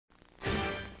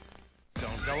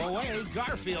go away.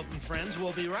 Garfield and Friends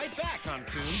will be right back on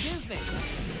Toon Disney.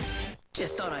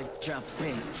 Just thought I'd drop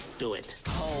in. Do it.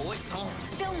 Oh, it's on.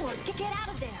 Fillmore, get out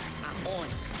of there. I'm on.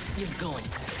 You're going.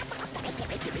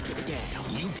 Yeah.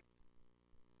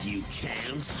 You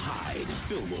can't hide.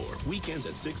 Fillmore, weekends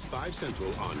at 6, 5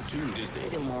 Central on Toon Disney.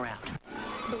 Fillmore out.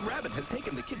 The rabbit has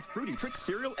taken the kids' fruity trick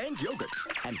cereal and yogurt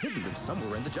and hidden them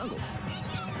somewhere in the jungle.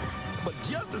 But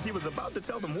just as he was about to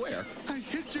tell them where, I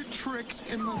hid your tricks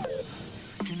in the...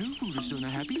 Canoe food is soon a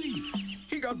happy leaf.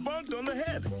 he got bonked on the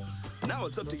head. Now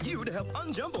it's up to you to help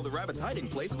unjumble the rabbit's hiding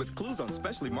place with clues on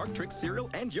specially marked trick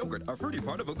cereal and yogurt, a fruity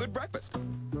part of a good breakfast.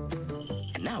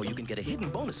 And now you can get a hidden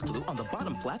bonus clue on the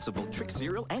bottom flaps of both trick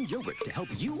cereal and yogurt to help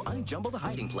you unjumble the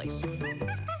hiding place.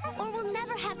 Or we'll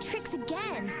never have tricks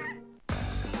again.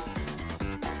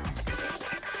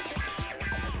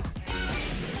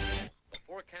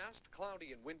 Forecast,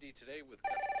 cloudy and windy today with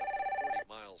gusts up to 40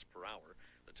 miles per hour.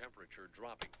 The temperature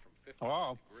dropping from 50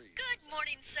 degrees. Good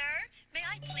morning, sir. May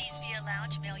I please be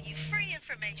allowed to mail you free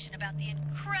information about the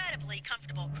incredibly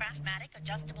comfortable Craftmatic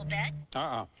adjustable bed?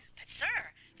 But, sir,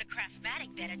 the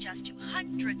Craftmatic bed adjusts to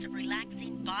hundreds of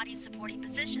relaxing body-supporting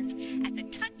positions at the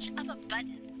touch of a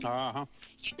button.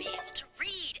 You'd be able to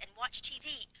read and watch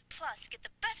TV, plus get the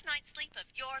best night's sleep of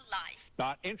your life.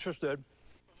 Not interested.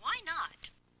 Why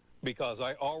not? Because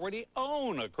I already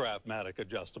own a Craftmatic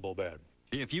adjustable bed.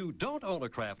 If you don't own a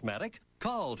Craftmatic,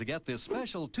 call to get this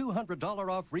special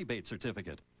 $200 off rebate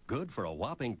certificate. Good for a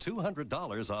whopping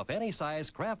 $200 off any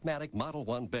size Craftmatic Model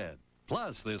 1 bed.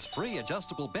 Plus this free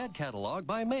adjustable bed catalog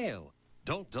by mail.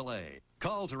 Don't delay.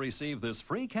 Call to receive this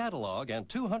free catalog and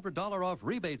 $200 off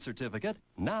rebate certificate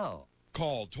now.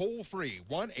 Call toll-free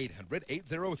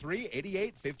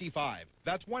 1-800-803-8855.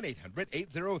 That's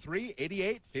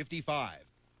 1-800-803-8855.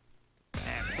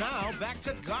 And now, back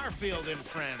to Garfield and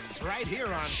Friends, right here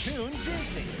on Toon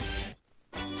Disney.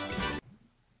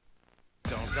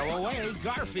 Don't go away.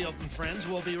 Garfield and Friends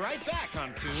will be right back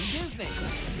on Toon Disney.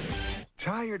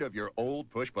 Tired of your old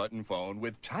push-button phone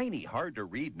with tiny,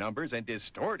 hard-to-read numbers and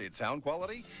distorted sound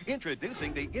quality?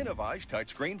 Introducing the Innovage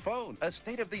touchscreen phone, a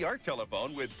state-of-the-art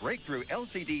telephone with breakthrough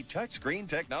LCD touchscreen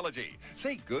technology.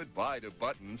 Say goodbye to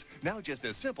buttons. Now just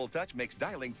a simple touch makes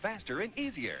dialing faster and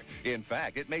easier. In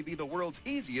fact, it may be the world's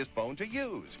easiest phone to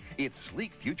use. Its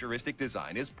sleek, futuristic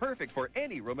design is perfect for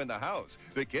any room in the house,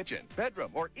 the kitchen, bedroom,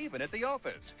 or even at the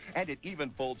office. And it even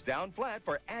folds down flat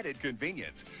for added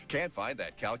convenience. Can't find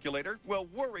that calculator? Well,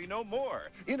 worry no more.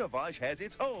 Innovage has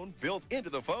its own built into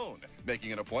the phone.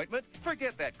 Making an appointment?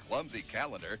 Forget that clumsy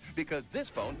calendar, because this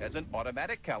phone has an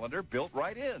automatic calendar built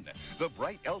right in. The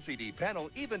bright LCD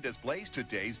panel even displays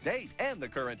today's date and the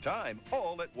current time,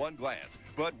 all at one glance.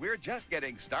 But we're just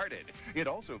getting started. It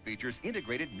also features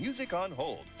integrated music on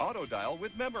hold, auto dial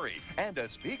with memory, and a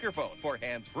speakerphone for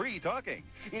hands-free talking.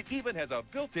 It even has a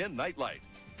built-in nightlight.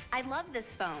 I love this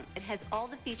phone. It has all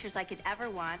the features I could ever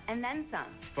want, and then some.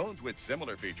 Phones with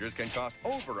similar features can cost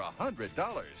over $100,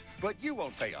 but you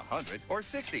won't pay $100 or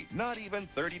 $60, not even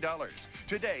 $30.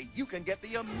 Today, you can get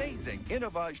the amazing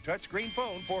Innovage touchscreen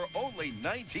phone for only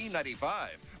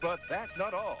 $19.95. But that's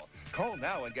not all. Call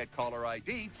now and get caller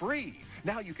ID free.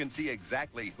 Now you can see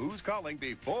exactly who's calling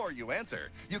before you answer.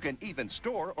 You can even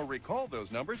store or recall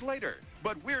those numbers later.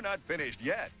 But we're not finished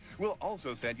yet. We'll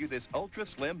also send you this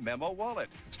ultra-slim memo wallet.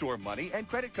 Store money and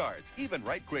credit cards, even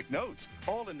write quick notes,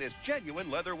 all in this genuine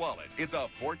leather wallet. It's a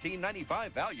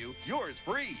 $14.95 value, yours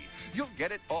free. You'll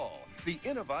get it all. The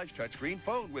Innovage touchscreen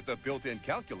phone with the built-in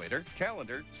calculator,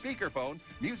 calendar, speakerphone,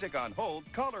 music on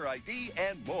hold, caller ID,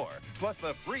 and more. Plus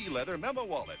the free leather memo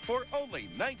wallet for only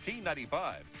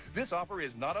 $19.95. This offer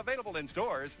is not available in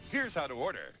stores. Here's how to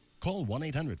order. Call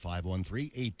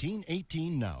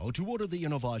 1-800-513-1818 now to order the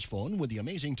Innovage phone with the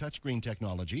amazing touchscreen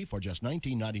technology for just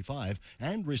 $19.95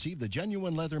 and receive the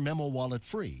genuine leather memo wallet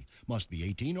free. Must be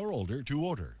 18 or older to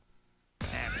order.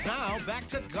 And now, back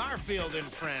to Garfield and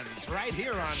Friends, right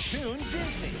here on Toon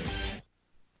Disney.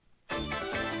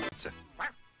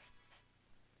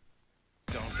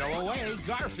 Don't go away.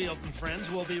 Garfield and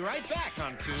Friends will be right back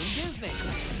on Toon Disney.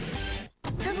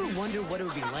 Ever wonder what it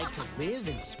would be like to live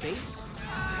in space?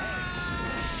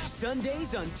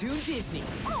 Sundays on Toon Disney.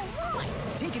 Oh, right.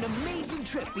 Take an amazing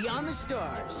trip beyond the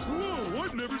stars. Whoa,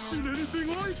 I've never seen anything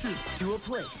like it. To a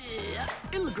place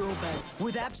in the girl bed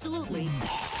with absolutely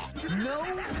no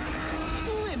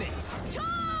limits. Charge!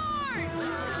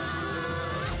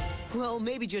 Well,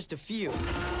 maybe just a few.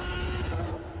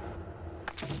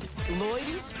 Lloyd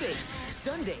in Space,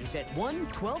 Sundays at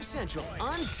 1:12 Central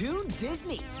on Toon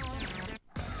Disney.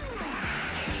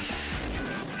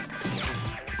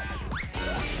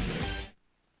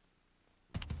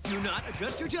 Do not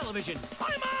adjust your television.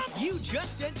 Hi, Mom! You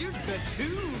just entered the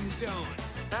Toon Zone.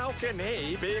 How can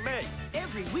he be me?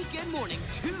 Every weekend morning,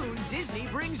 Toon Disney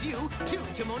brings you 2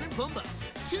 Timon and Pumbaa,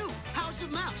 2 House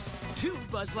of Mouse, 2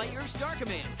 Buzz Lightyear of Star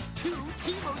Command, 2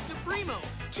 Timo Supremo,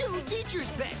 2 Teacher's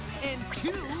Pet, and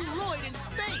 2 Lloyd in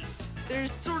Space.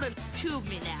 There's sort of 2 of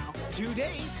me now. 2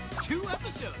 days, 2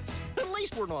 episodes. At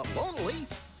least we're not lonely.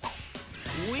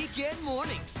 Weekend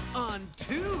mornings on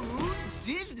Toon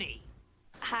Disney.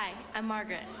 Hi, I'm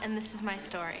Margaret, and this is my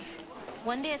story.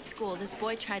 One day at school, this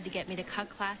boy tried to get me to cut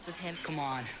class with him. Come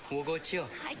on, we'll go chill.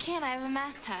 I can't, I have a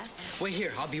math test. Wait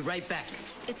here, I'll be right back.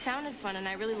 It sounded fun, and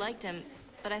I really liked him,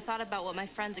 but I thought about what my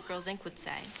friends at Girls Inc. would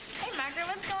say. Hey, Margaret,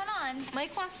 what's going on?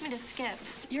 Mike wants me to skip.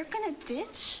 You're gonna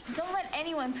ditch? Don't let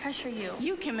anyone pressure you.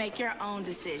 You can make your own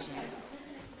decision.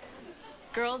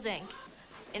 Girls Inc.,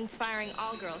 inspiring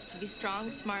all girls to be strong,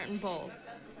 smart, and bold.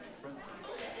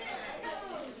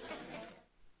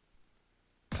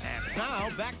 And now,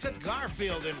 back to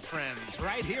Garfield and Friends,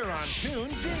 right here on Toon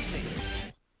Disney.